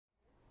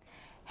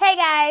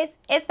guys,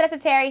 it's Vanessa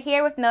Terry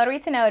here with Notary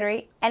to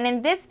Notary, and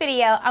in this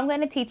video, I'm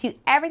going to teach you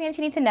everything that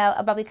you need to know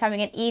about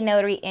becoming an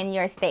e-notary in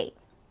your state.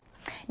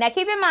 Now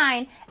keep in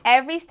mind,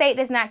 every state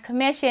does not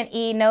commission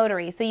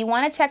e-notary, so you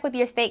want to check with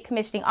your state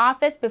commissioning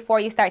office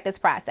before you start this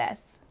process.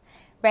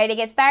 Ready to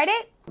get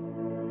started?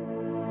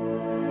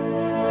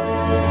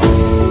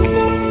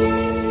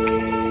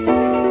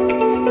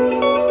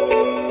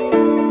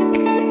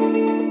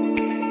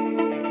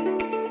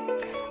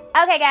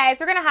 Okay guys,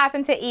 we're gonna hop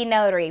into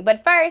e-notary,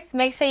 but first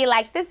make sure you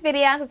like this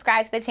video and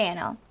subscribe to the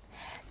channel.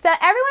 So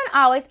everyone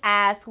always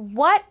asks,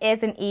 what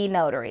is an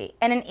e-notary?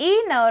 And an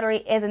e-notary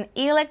is an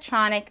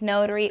electronic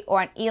notary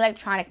or an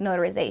electronic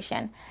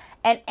notarization.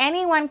 And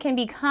anyone can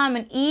become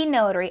an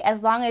e-notary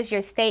as long as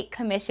your state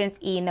commissions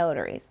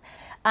e-notaries.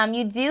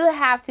 You do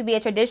have to be a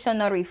traditional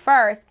notary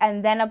first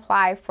and then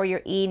apply for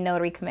your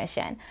e-notary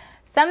commission.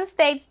 Some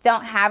states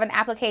don't have an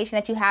application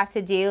that you have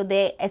to do.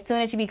 As soon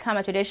as you become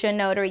a traditional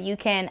notary, you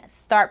can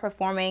start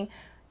performing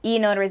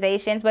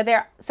e-notarizations, but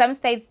some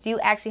states do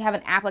actually have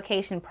an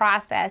application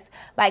process.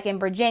 Like in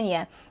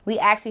Virginia, we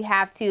actually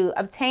have to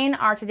obtain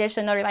our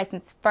traditional notary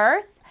license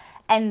first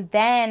and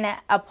then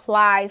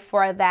apply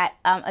for that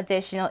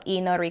additional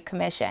e-notary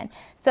commission.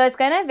 So it's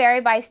going to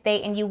vary by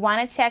state, and you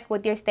want to check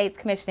with your state's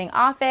commissioning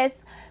office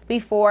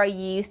before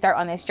you start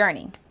on this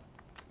journey.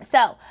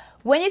 So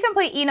when you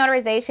complete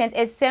e-notarizations,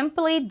 it's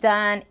simply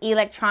done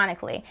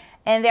electronically.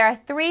 And there are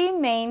three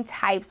main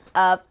types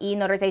of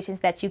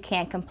e-notarizations that you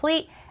can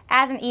complete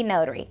as an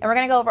e-notary. And we're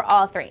going to go over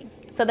all three.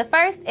 So the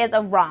first is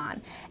a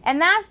RON. And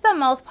that's the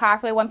most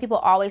popular one people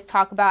always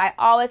talk about. I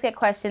always get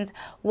questions,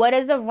 what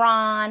is a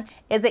RON?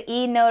 Is an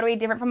e-notary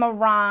different from a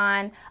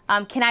RON?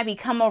 Can I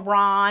become a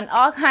RON?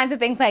 All kinds of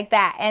things like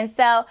that. And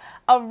so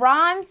a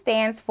RON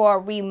stands for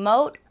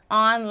Remote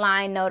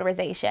Online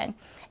Notarization.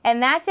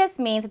 And that just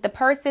means that the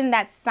person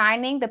that's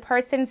signing, the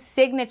person's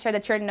signature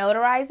that you're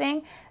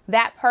notarizing,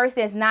 that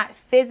person is not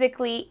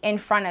physically in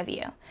front of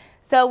you.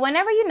 So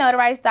whenever you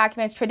notarize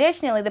documents,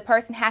 traditionally, the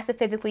person has to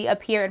physically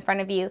appear in front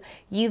of you.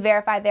 You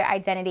verify their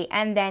identity,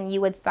 and then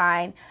you would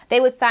sign. They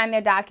would sign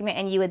their document,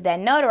 and you would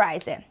then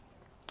notarize it.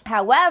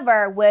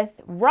 However, with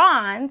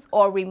RONs,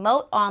 or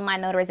remote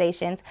online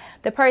notarizations,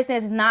 the person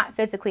is not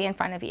physically in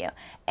front of you.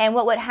 And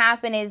what would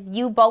happen is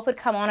you both would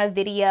come on a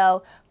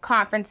video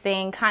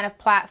conferencing kind of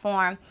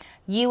platform.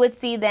 You would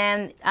see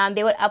them,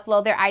 they would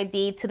upload their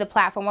ID to the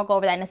platform. We'll go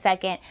over that in a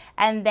second.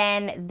 And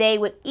then they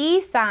would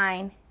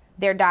e-sign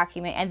their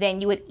document, and then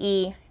you would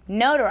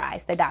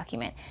e-notarize the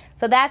document.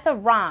 So that's a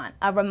RON,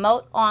 a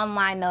remote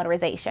online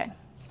notarization.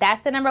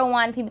 That's the number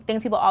one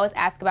things people always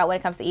ask about when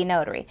it comes to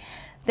e-notary.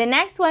 The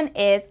next one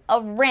is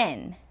a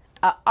RIN,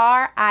 a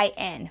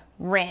R-I-N,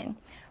 RIN,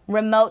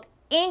 remote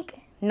ink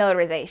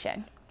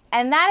notarization.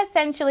 And that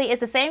essentially is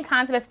the same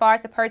concept as far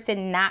as the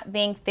person not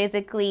being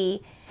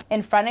physically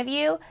in front of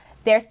you.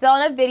 They're still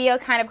in a video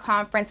kind of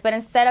conference, but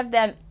instead of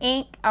them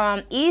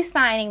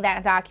e-signing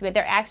that document,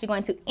 they're actually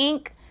going to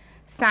ink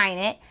sign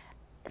it,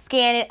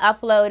 scan it,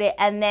 upload it,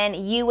 and then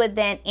you would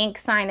then ink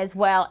sign as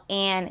well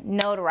and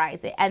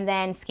notarize it, and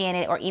then scan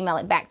it or email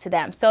it back to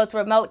them. So it's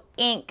remote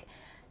ink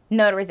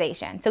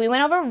notarization. So we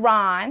went over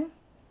RON,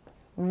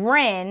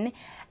 RIN,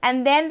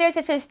 and then there's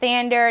just a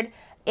standard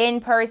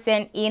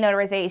in-person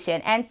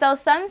e-notarization. And so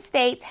some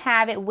states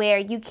have it where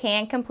you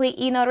can complete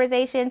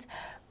e-notarizations,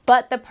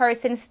 but the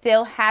person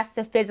still has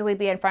to physically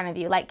be in front of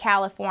you, like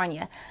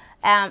California.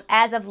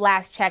 As of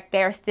last check,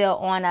 they're still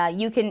on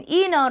you can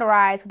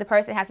e-notarize, but the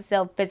person has to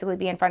still physically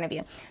be in front of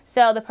you.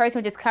 So the person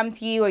would just come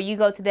to you, or you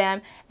go to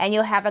them, and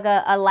you'll have like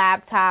a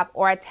laptop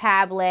or a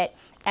tablet,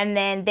 and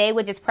then they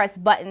would just press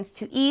buttons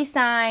to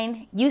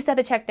e-sign. You still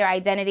have to check their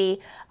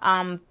identity,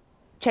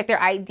 check their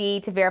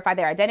ID to verify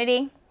their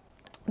identity.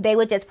 They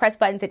would just press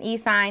buttons and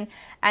e-sign,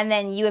 and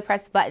then you would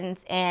press buttons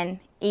and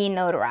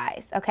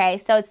e-notarize.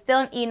 Okay, so it's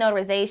still an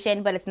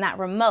e-notarization, but it's not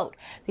remote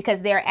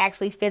because they're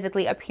actually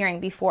physically appearing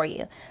before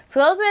you. So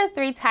those are the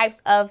three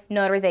types of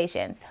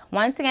notarizations.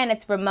 Once again,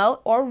 it's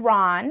remote or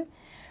RON,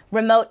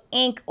 remote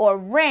ink or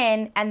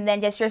RIN, and then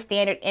just your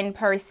standard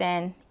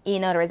in-person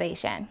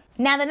e-notarization.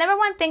 Now, the number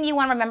one thing you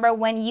want to remember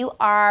when you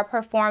are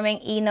performing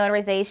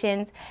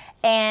e-notarizations,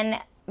 and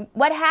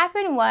what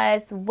happened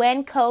was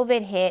when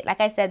COVID hit,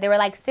 like I said, there were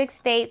like 6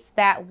 states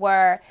that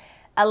were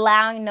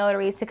allowing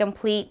notaries to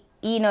complete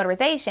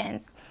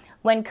e-notarizations.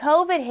 When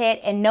COVID hit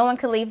and no one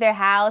could leave their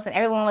house, and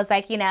everyone was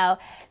like, you know,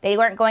 they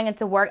weren't going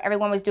into work,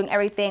 everyone was doing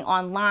everything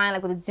online,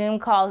 like with Zoom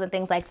calls and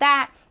things like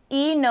that,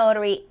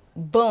 e-notary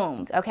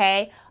boomed,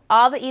 okay?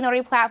 All the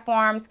e-notary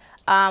platforms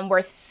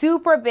were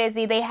super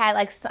busy. They had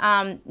like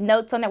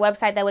notes on their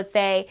website that would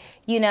say,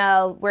 you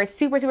know, we're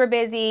super, super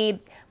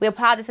busy. We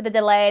apologize for the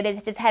delay. They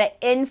just had an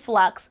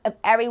influx of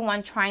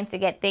everyone trying to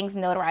get things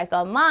notarized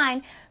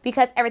online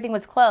because everything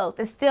was closed.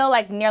 It's still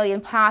like nearly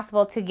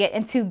impossible to get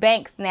into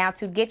banks now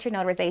to get your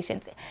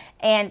notarizations.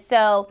 And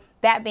so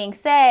that being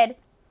said,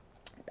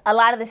 a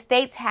lot of the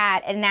states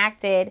had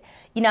enacted,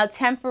 you know,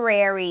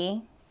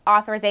 temporary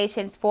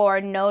authorizations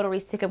for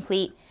notaries to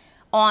complete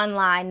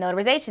online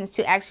notarizations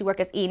to actually work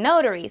as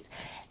e-notaries.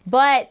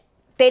 But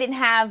they didn't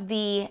have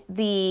the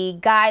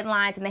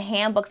guidelines and the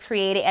handbooks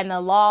created and the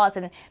laws,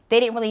 and they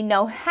didn't really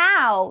know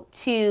how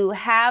to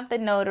have the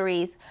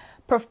notaries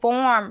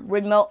perform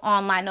remote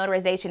online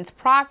notarizations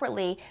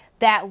properly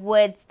that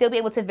would still be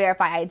able to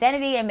verify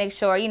identity and make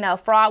sure, you know,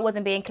 fraud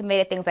wasn't being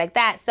committed, things like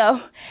that.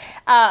 So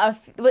I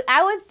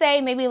would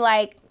say maybe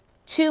like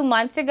 2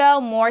 months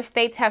ago, more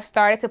states have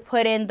started to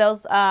put in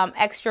those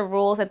extra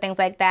rules and things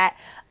like that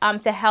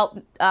to help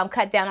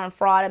cut down on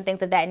fraud and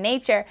things of that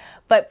nature.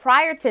 But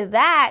prior to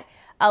that,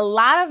 a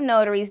lot of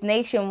notaries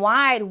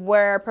nationwide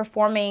were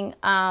performing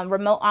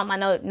remote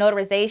online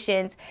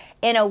notarizations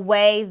in a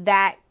way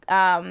that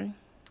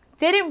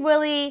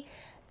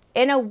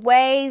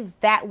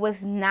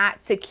was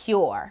not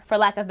secure, for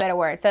lack of better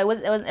words. So it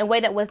was in a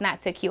way that was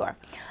not secure.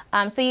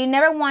 So you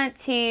never want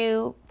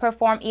to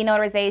perform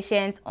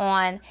e-notarizations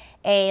on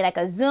like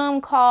a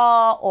Zoom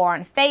call or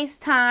on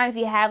FaceTime. If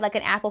you have like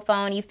an Apple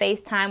phone, you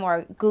FaceTime,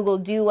 or Google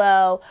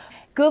Duo,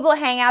 Google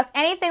Hangouts,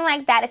 anything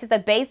like that. It's just a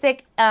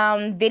basic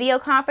video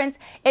conference.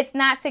 It's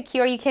not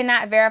secure. You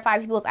cannot verify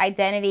people's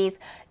identities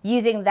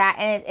using that,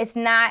 and it's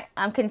not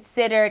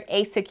considered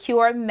a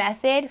secure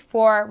method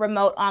for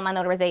remote online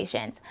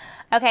notarizations.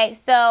 Okay,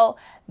 so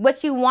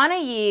what you want to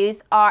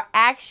use are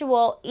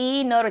actual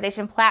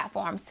e-notarization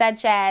platforms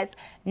such as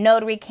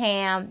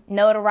NotaryCam,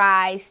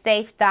 Notarize,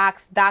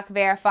 SafeDocs,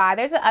 DocVerify.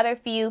 There's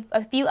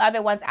a few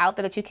other ones out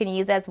there that you can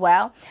use as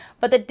well.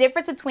 But the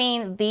difference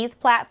between these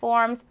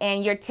platforms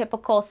and your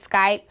typical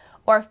Skype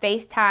or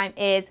FaceTime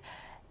is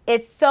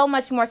it's so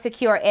much more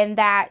secure in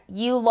that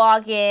you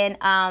log in,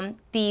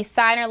 the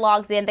signer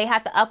logs in, they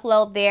have to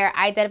upload their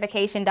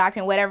identification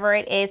document, whatever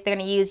it is they're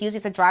going to use, usually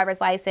it's a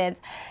driver's license,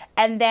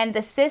 and then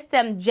the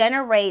system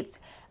generates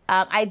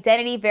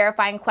identity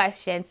verifying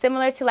questions,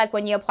 similar to like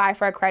when you apply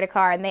for a credit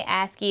card and they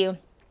ask you,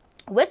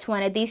 which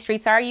one of these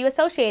streets are you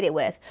associated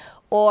with?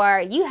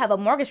 Or you have a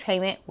mortgage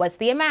payment, what's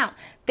the amount?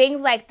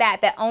 Things like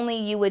that only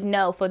you would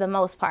know for the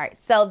most part.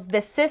 So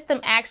the system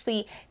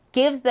actually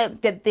gives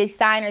the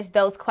signers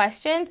those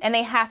questions, and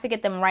they have to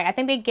get them right. I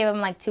think they give them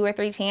like 2 or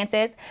 3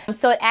 chances.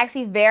 So it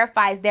actually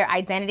verifies their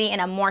identity in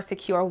a more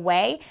secure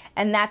way.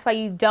 And that's why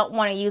you don't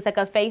want to use like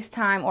a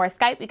FaceTime or a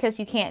Skype, because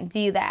you can't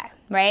do that,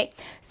 right?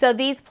 So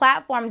these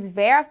platforms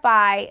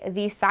verify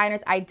the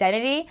signer's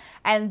identity,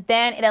 and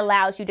then it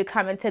allows you to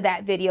come into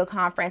that video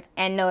conference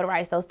and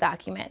notarize those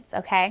documents,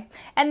 okay?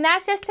 And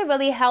that's just to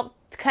really help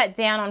cut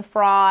down on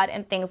fraud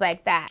and things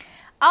like that.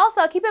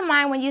 Also, keep in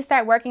mind when you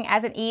start working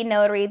as an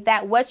e-notary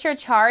that what you're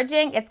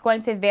charging, it's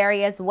going to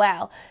vary as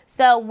well.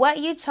 So what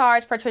you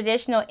charge for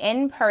traditional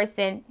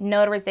in-person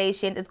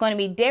notarizations is going to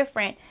be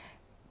different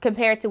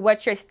compared to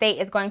what your state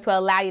is going to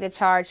allow you to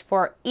charge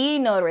for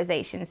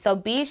e-notarization. So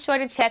be sure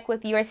to check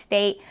with your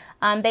state.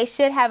 They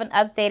should have an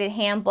updated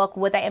handbook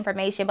with that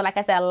information. But like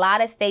I said, a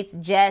lot of states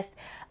just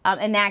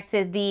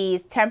enacted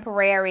these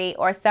temporary,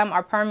 or some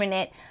are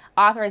permanent,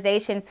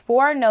 authorizations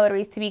for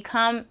notaries to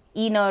become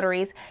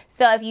e-notaries.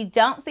 So if you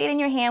don't see it in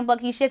your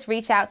handbook, you should just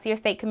reach out to your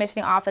state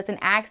commissioning office and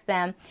ask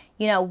them,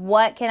 you know,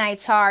 what can I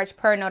charge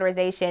per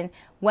notarization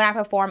when I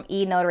perform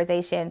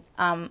e-notarizations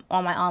on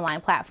my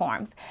online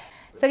platforms.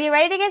 So if you're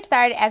ready to get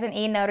started as an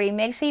e-notary,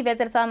 make sure you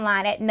visit us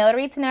online at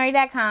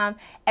NOTARY2NOTARY.com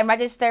and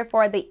register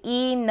for the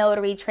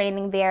e-notary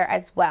training there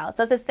as well.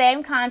 So it's the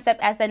same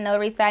concept as the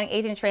notary signing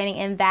agent training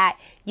in that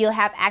you'll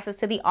have access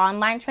to the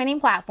online training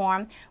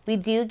platform. We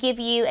do give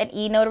you an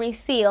e-notary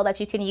seal that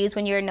you can use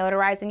when you're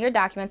notarizing your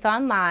documents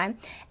online.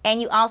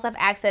 And you also have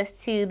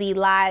access to the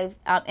live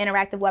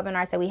interactive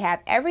webinars that we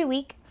have every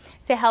week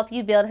to help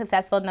you build a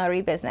successful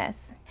notary business.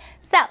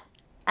 So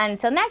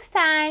until next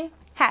time,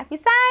 happy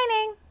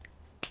signing!